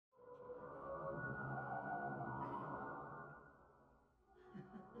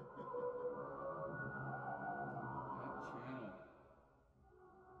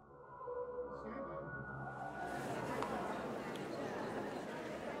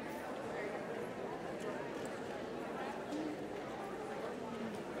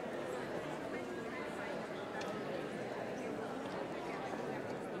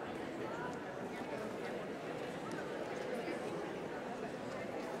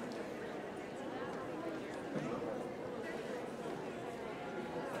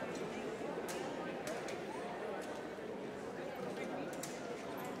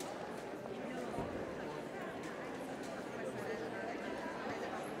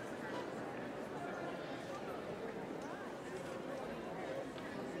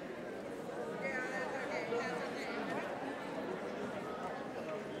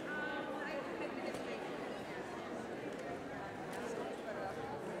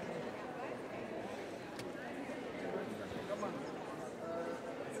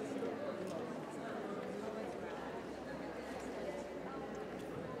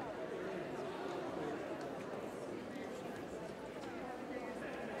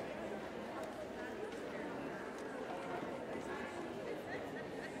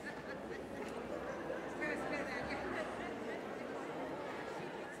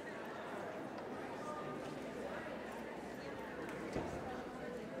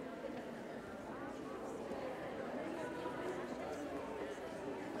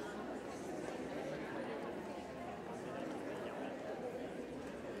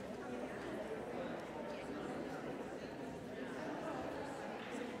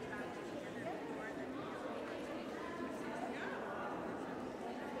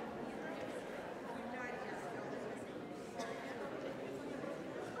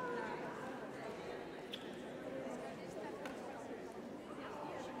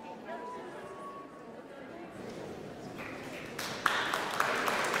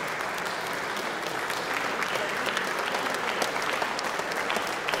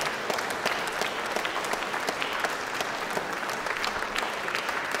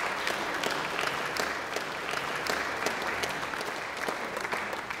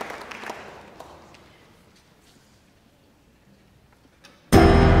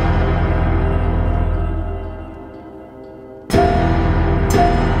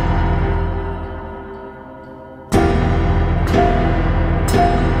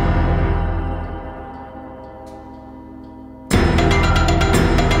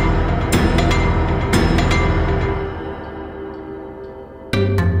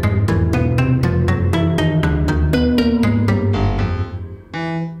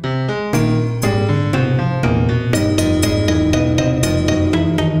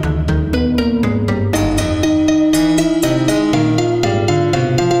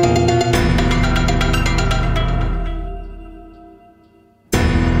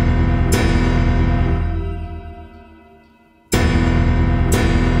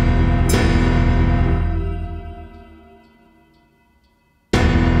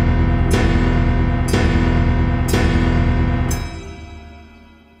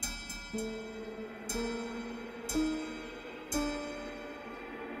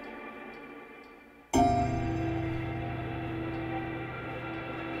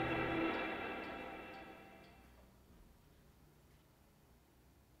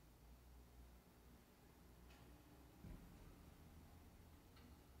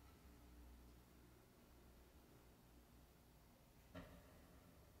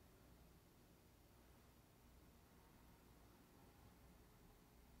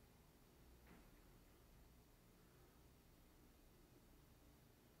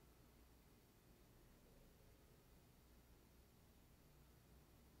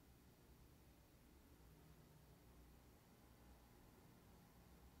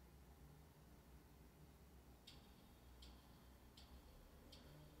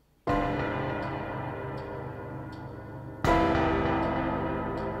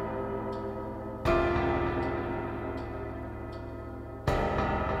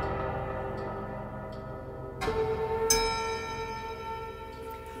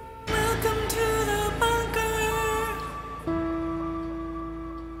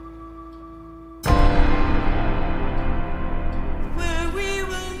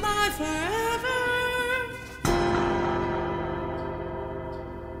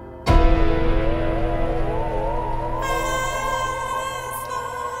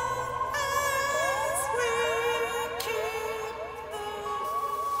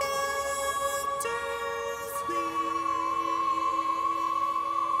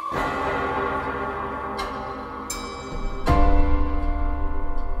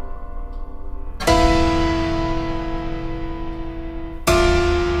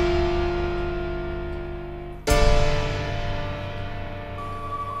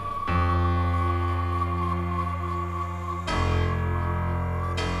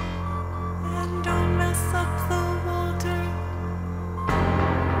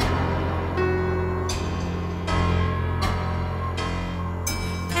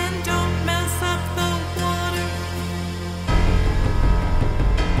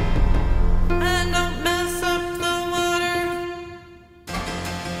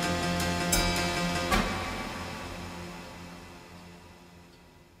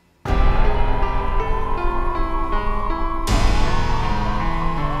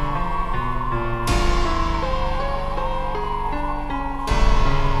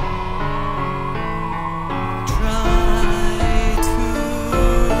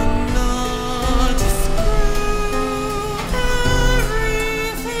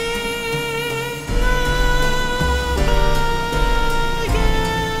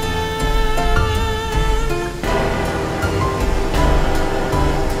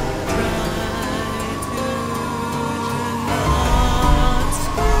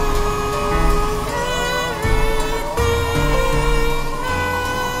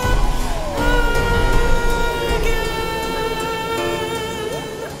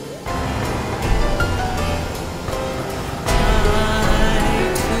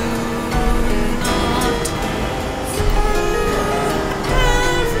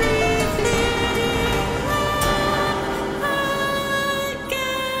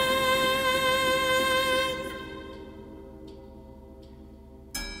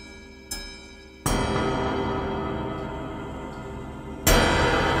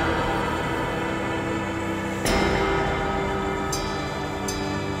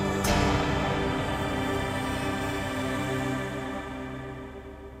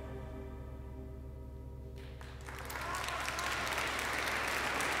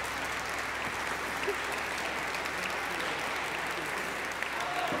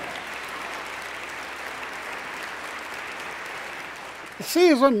The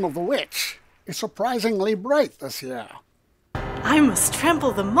season of the witch is surprisingly bright this year. I must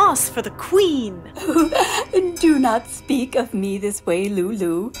trample the moss for the queen. Do not speak of me this way,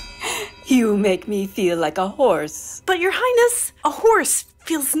 Lulu. You make me feel like a horse. But Your Highness, a horse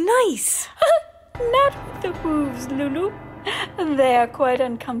feels nice. Not with the hooves, Lulu. They are quite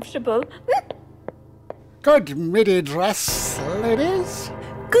uncomfortable. Good midi dress, ladies.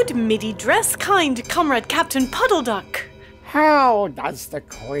 Good midi dress, kind comrade Captain Puddleduck. How does the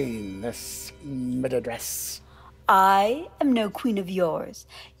queen this midi dress? I am no queen of yours.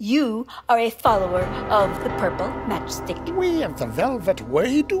 You are a follower of the purple matchstick. We of the Velvet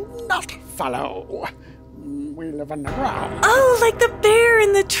Way do not follow. We live underground. Oh, like the bear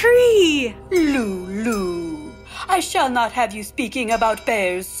in the tree. Lulu, I shall not have you speaking about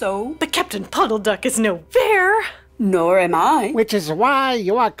bears so. But Captain Puddleduck is no bear. Nor am I. Which is why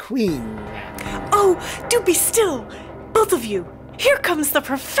you are queen. Oh, do be still, both of you. Here comes the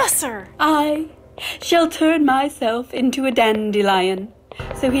professor. I shall turn myself into a dandelion,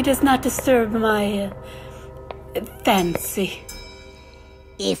 so he does not disturb my fancy.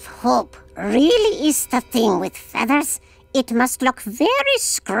 If hope really is the thing with feathers, it must look very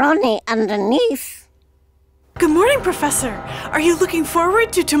scrawny underneath. Good morning, Professor. Are you looking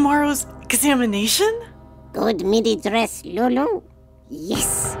forward to tomorrow's examination? Good midi dress, Lulu.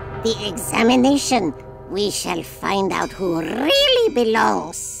 Yes, the examination. We shall find out who really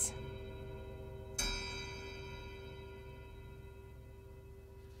belongs.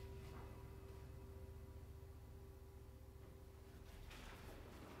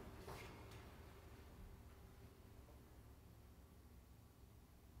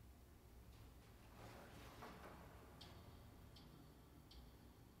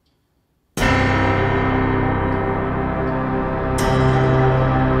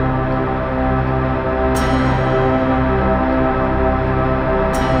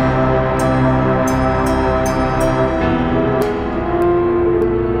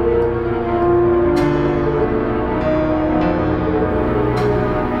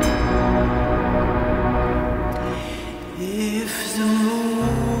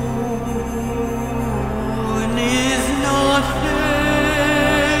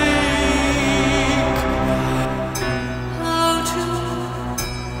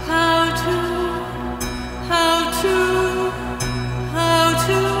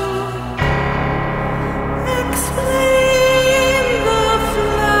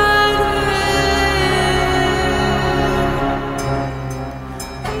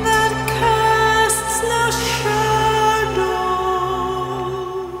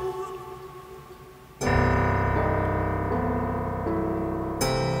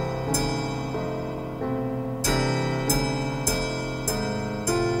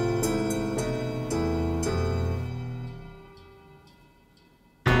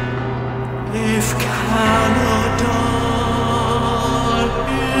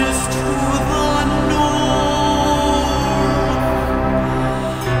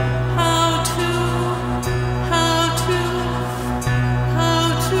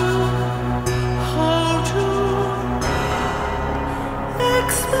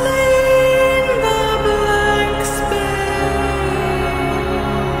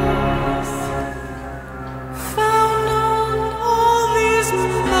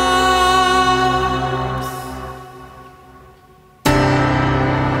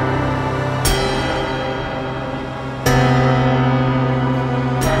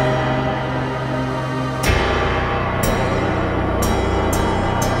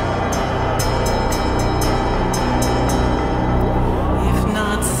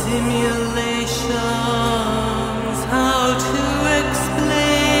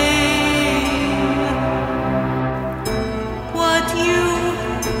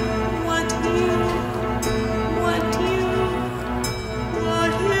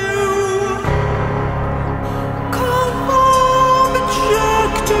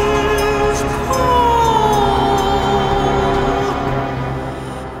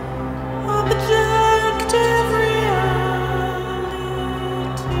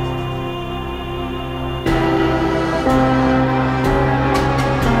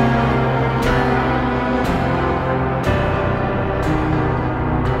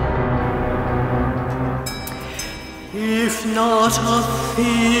 not a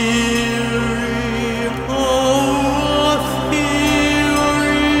theory, oh, a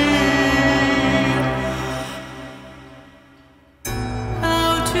theory.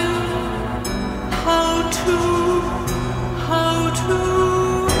 How to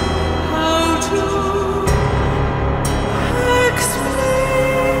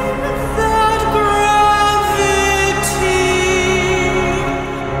explain that gravity?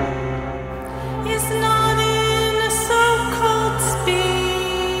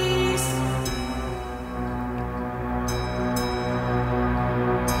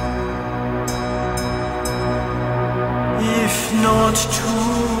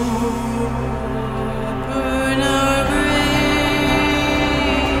 burn our graves.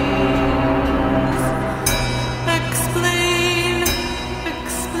 Explain,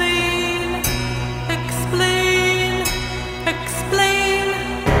 explain, explain, explain,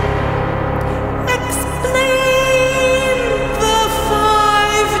 explain the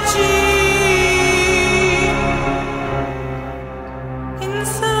 5G in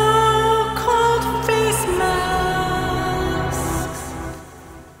so-called face masks.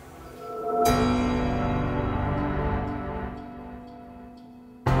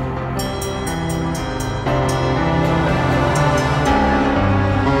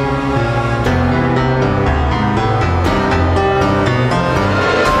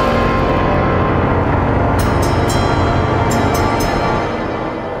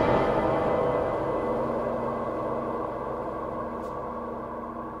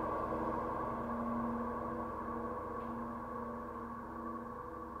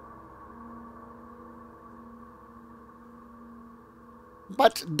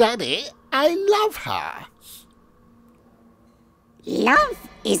 But, Daddy, I love her. Love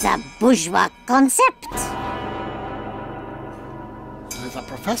is a bourgeois concept. As a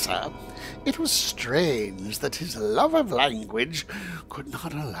professor, it was strange that his love of language could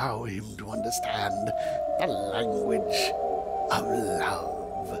not allow him to understand the language of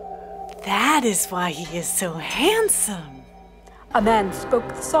love. That is why he is so handsome. A man spoke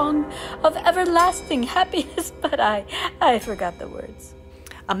the song of everlasting happiness, but I forgot the words.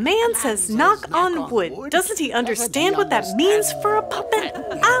 A man says knock on wood. Doesn't he understand what that means for a puppet?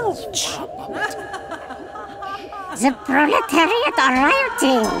 Ouch! The proletariat are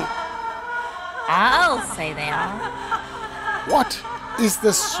rioting. I'll say they are. What is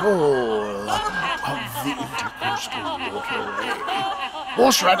the soul of the intercoastal waterway?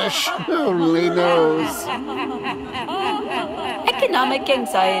 Horseradish only knows. Economic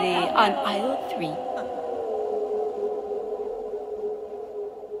anxiety on aisle 3.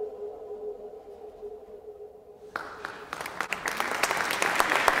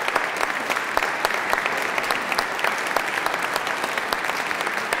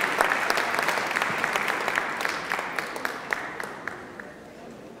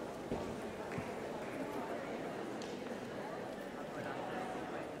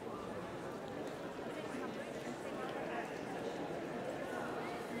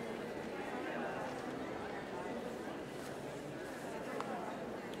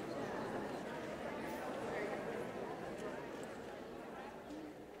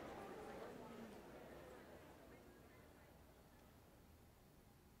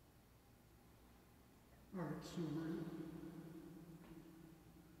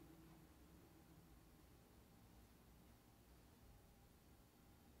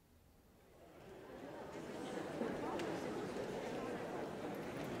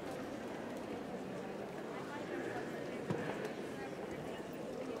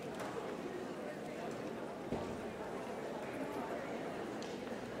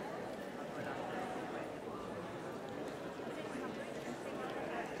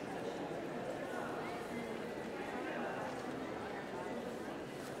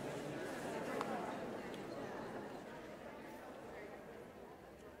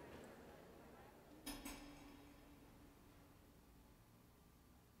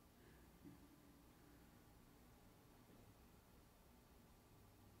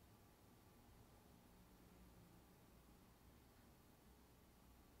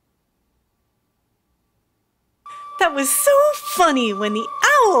 That was so funny when the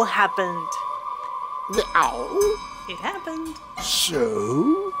owl happened. The owl? It happened. So?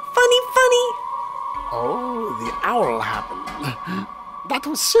 Funny, funny. Oh, the owl happened. That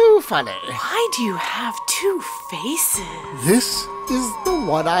was so funny. Why do you have two faces? This is the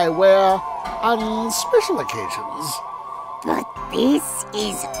one I wear on special occasions. But this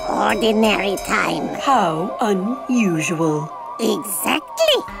is ordinary time. How unusual.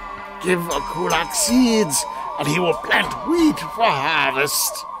 Exactly. Give a kulak seeds, and he will plant wheat for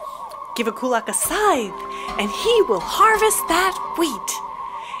harvest. Give a kulak a scythe, and he will harvest that wheat.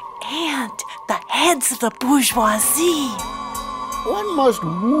 And the heads of the bourgeoisie. One must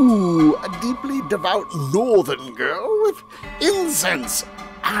woo a deeply devout northern girl with incense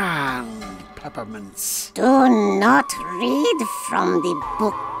and peppermints. Do not read from the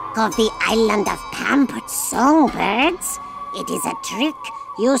book of the Island of Pampered Songbirds. It is a trick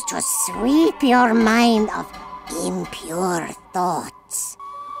used to sweep your mind of impure thoughts.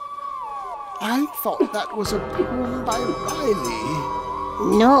 I thought that was a poem by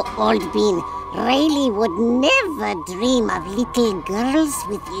Riley. No, Old Bean. Riley would never dream of little girls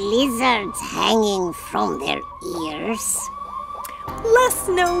with lizards hanging from their ears. less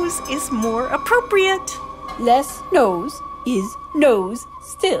nose is more appropriate. Less nose is nose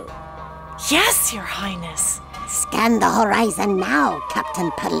still. Yes, Your Highness. Scan the horizon now,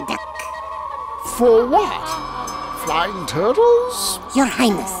 Captain Pearlduck. For what? Flying turtles? Your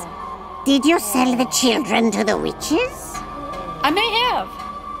Highness, did you sell the children to the witches? I may have.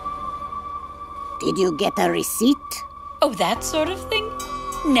 Did you get a receipt? Oh, that sort of thing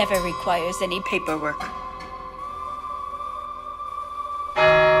never requires any paperwork.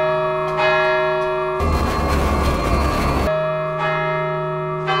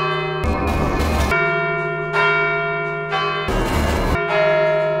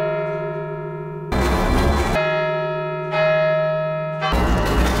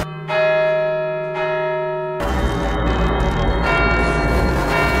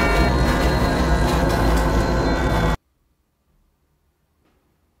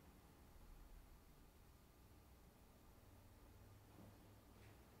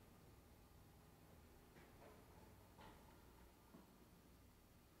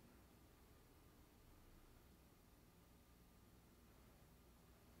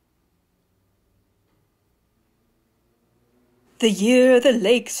 The year the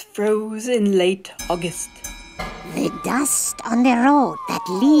lakes froze in late August. The dust on the road that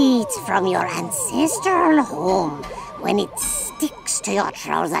leads from your ancestral home, when it sticks to your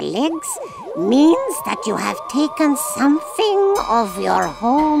trouser legs, means that you have taken something of your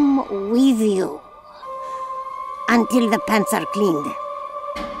home with you. Until the pants are cleaned.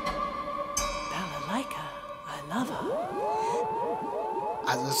 Balalaika, I love her.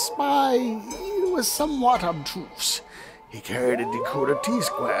 As a spy, he was somewhat obtuse. He carried a decoder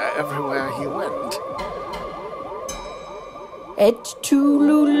T-square everywhere he went. Et tu,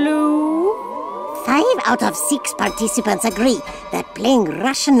 Lulu? 5 out of 6 participants agree that playing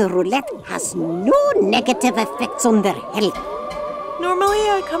Russian roulette has no negative effects on their health. Normally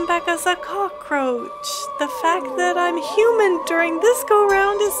I come back as a cockroach. The fact that I'm human during this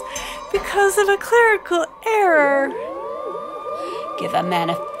go-round is because of a clerical error. Give a man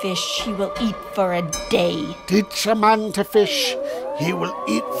a fish, he will eat for a day. Teach a man to fish, he will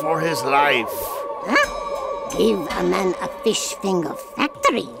eat for his life. Huh? Give a man a fish finger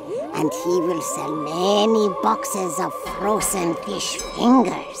factory, and he will sell many boxes of frozen fish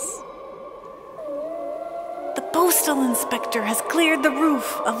fingers. The postal inspector has cleared the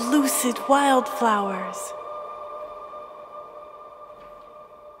roof of Lucid Wildflowers.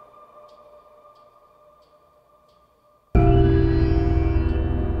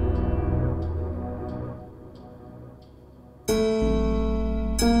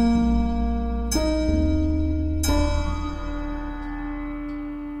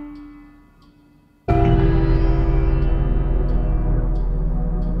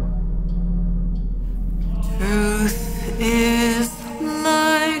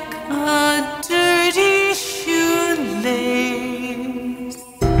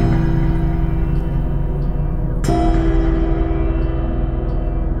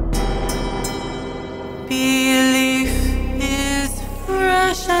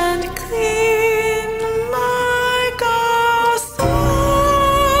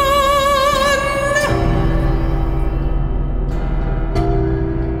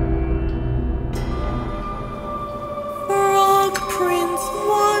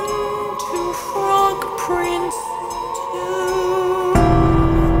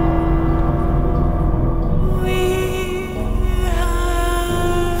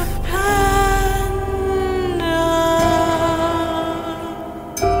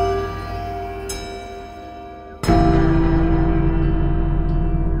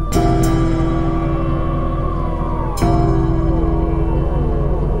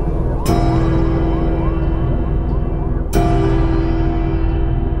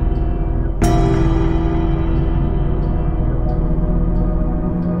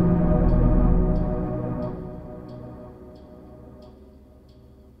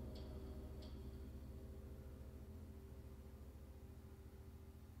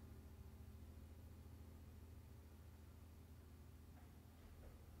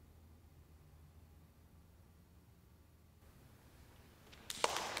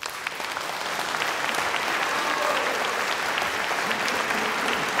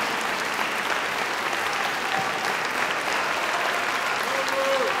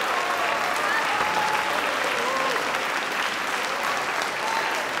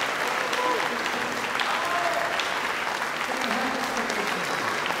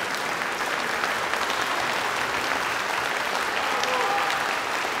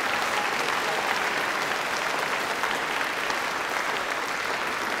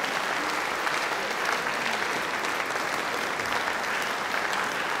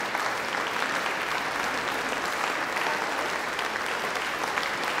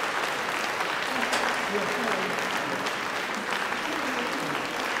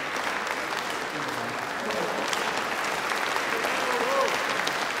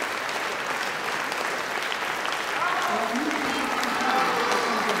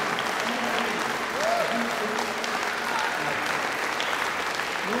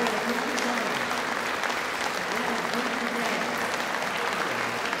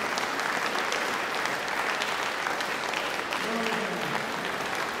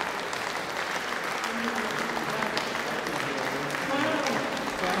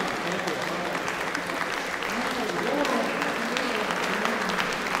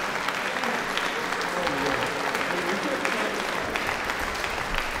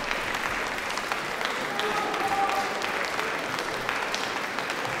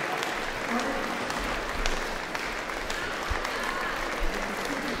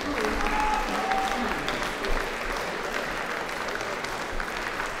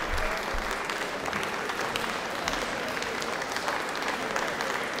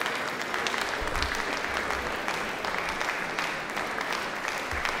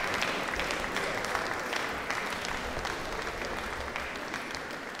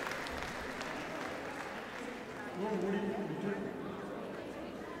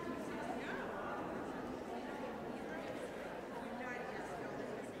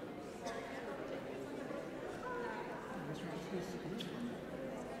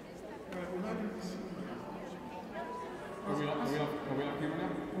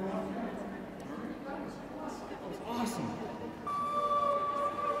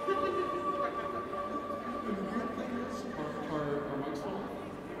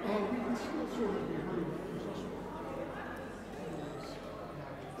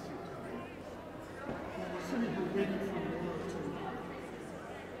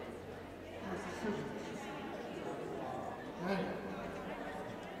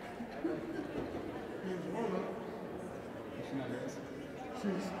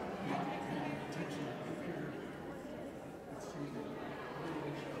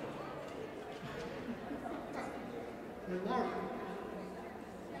 Good morning.